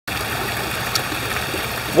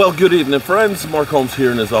Well, good evening, friends. Mark Holmes here,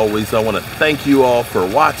 and as always, I want to thank you all for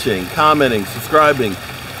watching, commenting, subscribing,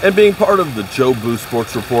 and being part of the Joe Boo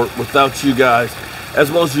Sports Report. Without you guys, as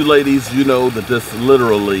well as you ladies, you know that this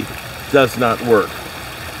literally does not work.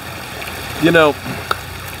 You know,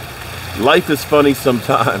 life is funny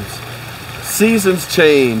sometimes. Seasons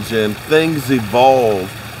change and things evolve,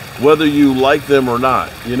 whether you like them or not.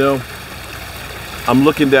 You know, I'm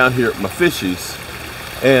looking down here at my fishies,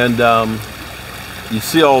 and you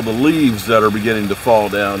see all the leaves that are beginning to fall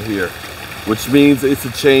down here, which means it's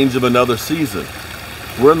a change of another season.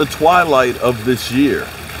 We're in the twilight of this year.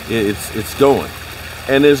 It's going.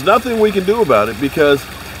 And there's nothing we can do about it, because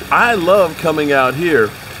I love coming out here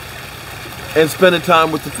and spending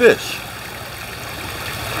time with the fish.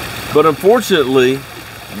 But unfortunately,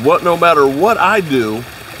 no matter what I do,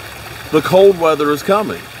 the cold weather is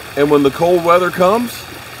coming. And when the cold weather comes,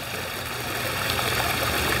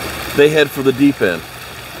 they head for the deep end.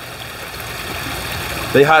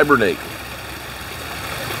 They hibernate.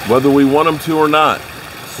 Whether we want them to or not,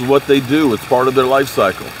 this is what they do. It's part of their life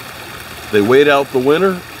cycle. They wait out the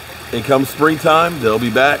winter, and come springtime, they'll be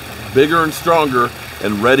back bigger and stronger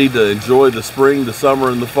and ready to enjoy the spring, the summer,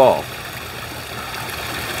 and the fall.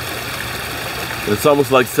 And it's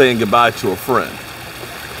almost like saying goodbye to a friend.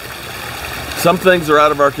 Some things are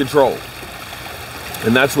out of our control.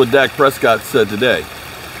 And that's what Dak Prescott said today.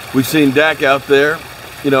 We've seen Dak out there,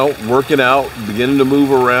 you know, working out, beginning to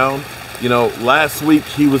move around. You know, last week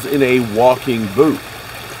he was in a walking boot.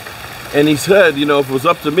 And he said, you know, if it was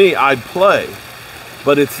up to me, I'd play.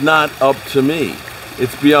 But it's not up to me.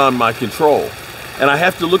 It's beyond my control. And I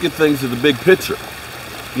have to look at things in the big picture.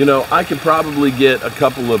 You know, I could probably get a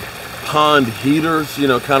couple of pond heaters, you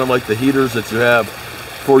know, kind of like the heaters that you have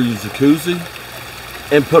for your jacuzzi,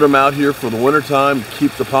 and put them out here for the wintertime,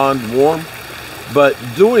 keep the pond warm. But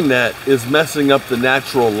doing that is messing up the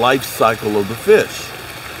natural life cycle of the fish.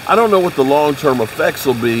 I don't know what the long-term effects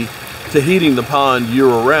will be to heating the pond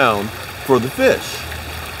year-round for the fish.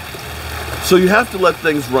 So you have to let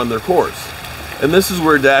things run their course. And this is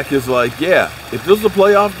where Dak is like, yeah, if this was a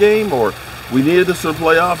playoff game or we needed this for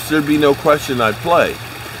playoffs, there'd be no question I'd play.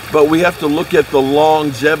 But we have to look at the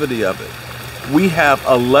longevity of it. We have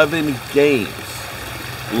 11 games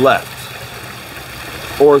left.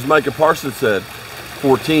 Or as Micah Parsons said,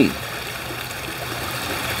 14.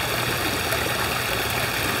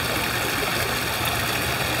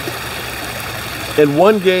 And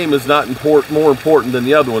one game is not more important than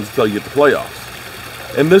the other ones until you get the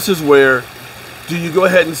playoffs. And this is where, do you go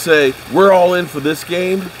ahead and say, we're all in for this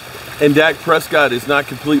game, and Dak Prescott is not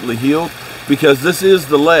completely healed? Because this is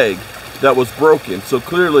the leg that was broken. So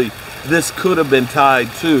clearly, this could have been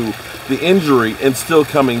tied to the injury and still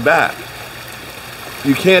coming back.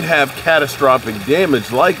 You can't have catastrophic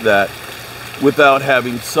damage like that without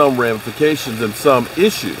having some ramifications and some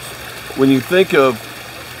issues. When you think of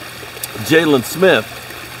Jalen Smith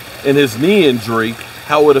and his knee injury,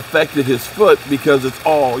 how it affected his foot, because it's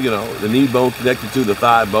all, you know, the knee bone connected to the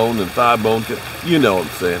thigh bone and thigh bone, you know what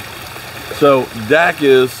I'm saying. So Dak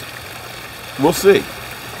is, we'll see.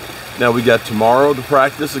 Now we got tomorrow to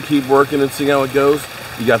practice and keep working and see how it goes.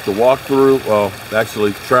 You got the walkthrough, well,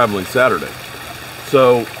 actually traveling Saturday.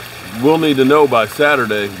 So we'll need to know by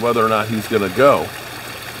Saturday whether or not he's going to go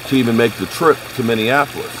to even make the trip to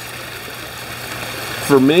Minneapolis.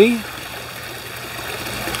 For me,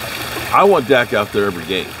 I want Dak out there every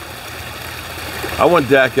game. I want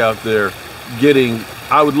Dak out there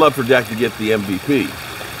I would love for Dak to get the MVP,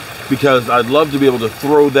 because I'd love to be able to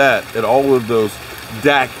throw that at all of those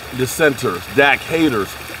Dak dissenters, Dak haters,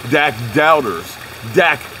 Dak doubters,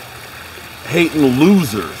 Dak hating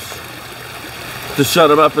losers, to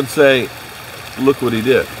shut him up and say, look what he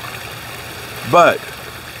did. But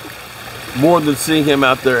more than seeing him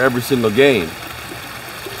out there every single game,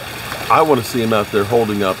 I want to see him out there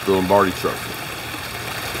holding up the Lombardi Trophy.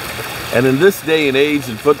 And in this day and age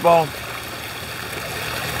in football,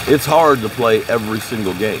 it's hard to play every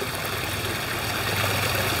single game.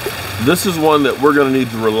 This is one that we're going to need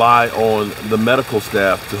to rely on the medical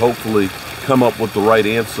staff to hopefully come up with the right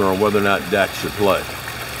answer on whether or not Dak should play.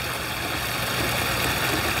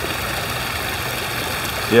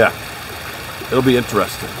 Yeah, it'll be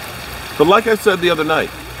interesting. But like I said the other night,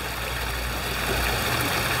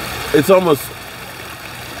 it's almost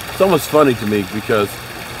funny to me, because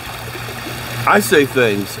I say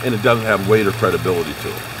things and it doesn't have weight or credibility to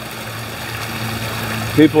it.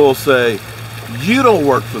 People will say, you don't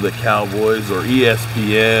work for the Cowboys or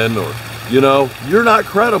ESPN, or, you know, you're not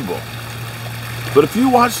credible. But if you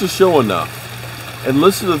watch the show enough and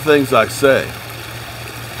listen to the things I say,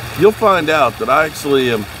 you'll find out that I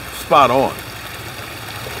actually am spot on.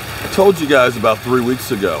 told you guys about 3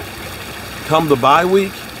 weeks ago, come the bye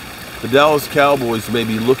week, the Dallas Cowboys may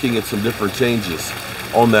be looking at some different changes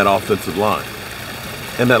on that offensive line.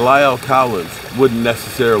 And that La'el Collins wouldn't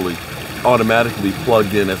necessarily automatically be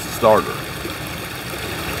plugged in as a starter.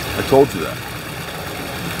 I told you that.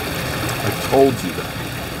 I told you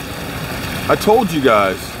that. I told you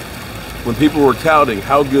guys when people were touting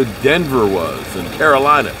how good Denver was and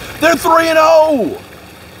Carolina. They're 3-0!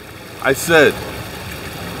 I said,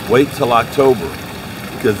 wait till October,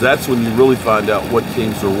 because that's when you really find out what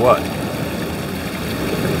teams are what.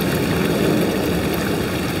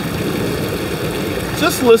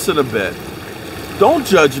 Just listen a bit. Don't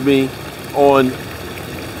judge me on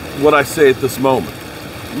what I say at this moment.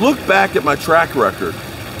 Look back at my track record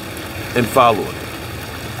and follow it.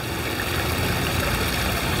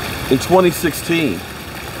 In 2016,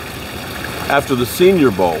 after the Senior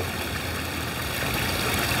Bowl,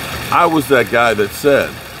 I was that guy that said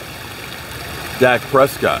Dak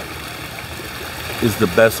Prescott is the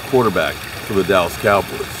best quarterback for the Dallas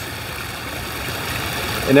Cowboys.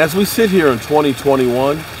 And as we sit here in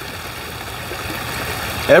 2021,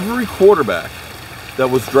 every quarterback that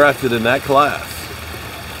was drafted in that class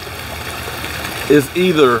is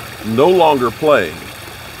either no longer playing,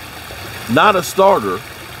 not a starter,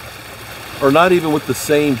 or not even with the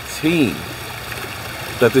same team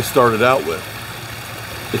that they started out with,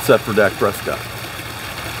 except for Dak Prescott.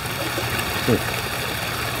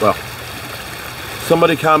 Well,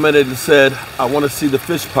 somebody commented and said, I want to see the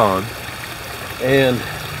fish pond. And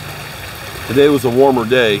today was a warmer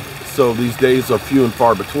day, so these days are few and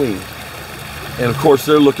far between. And of course,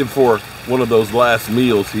 they're looking for one of those last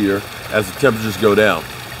meals here as the temperatures go down.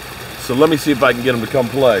 So let me see if I can get them to come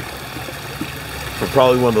play for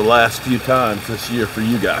probably one of the last few times this year for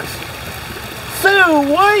you guys. So,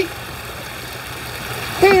 wait!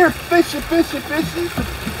 Here, fishy, fishy, fishy.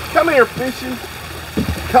 Come here, fishy.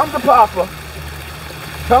 Come to Papa.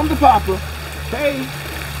 Come to Papa. Hey.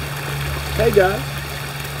 Hey, guys.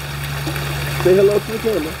 Say hello to the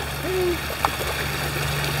camera.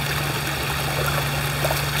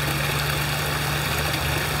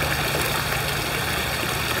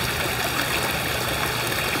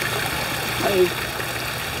 Hey.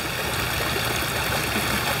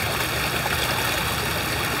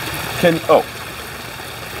 Hey.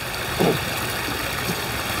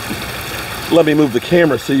 Let me move the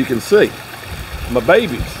camera so you can see my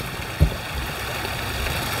babies.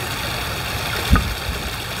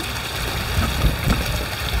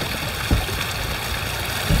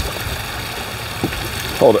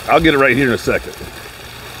 Hold it, I'll get it right here in a second.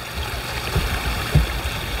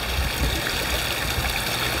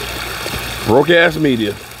 Broke-ass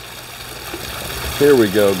media. Here we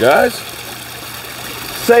go, guys.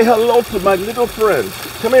 Say hello to my little friends.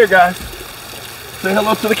 Come here, guys. Say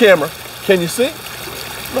hello to the camera. Can you see?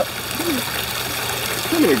 Look.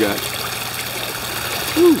 Come here, guys.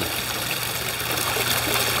 Woo.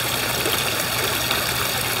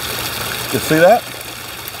 You see that?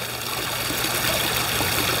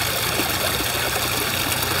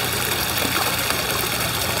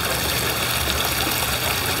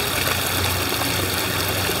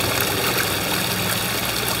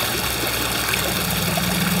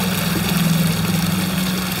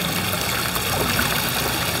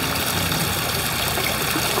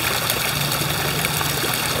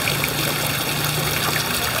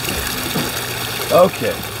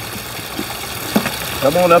 Okay,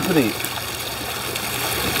 come on up and eat.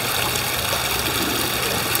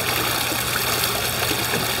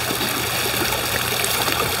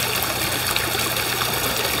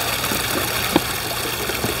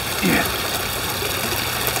 Yeah.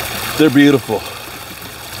 They're beautiful.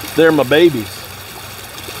 They're my babies.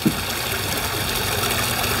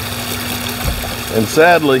 And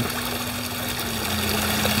sadly,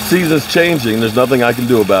 season's changing. There's nothing I can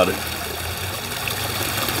do about it.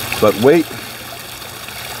 But wait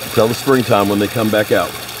until the springtime when they come back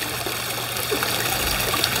out.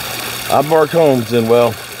 I'm Mark Holmes, and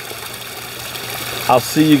well, I'll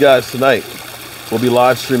see you guys tonight. We'll be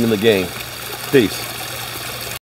live streaming the game. Peace.